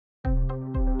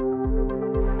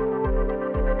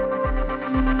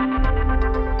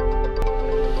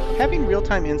Having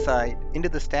real-time insight into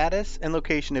the status and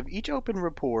location of each open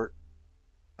report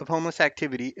of homeless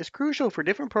activity is crucial for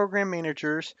different program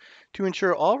managers to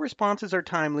ensure all responses are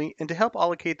timely and to help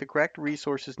allocate the correct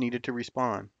resources needed to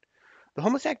respond. The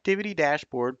homeless activity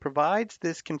dashboard provides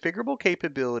this configurable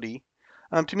capability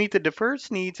to meet the diverse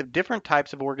needs of different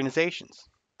types of organizations.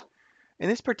 In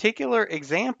this particular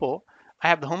example, I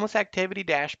have the homeless activity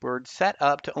dashboard set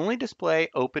up to only display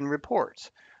open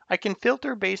reports. I can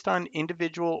filter based on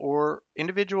individual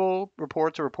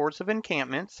reports or reports of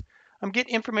encampments, get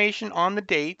information on the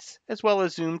dates, as well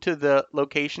as zoom to the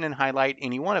location and highlight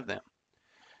any one of them.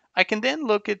 I can then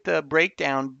look at the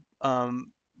breakdown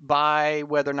by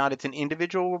whether or not it's an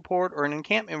individual report or an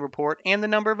encampment report and the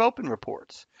number of open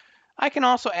reports. I can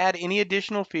also add any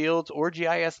additional fields or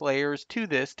GIS layers to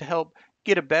this to help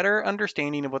get a better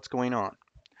understanding of what's going on.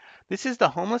 This is the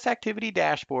Homeless Activity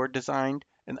Dashboard designed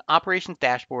an operations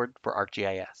dashboard for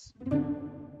ArcGIS.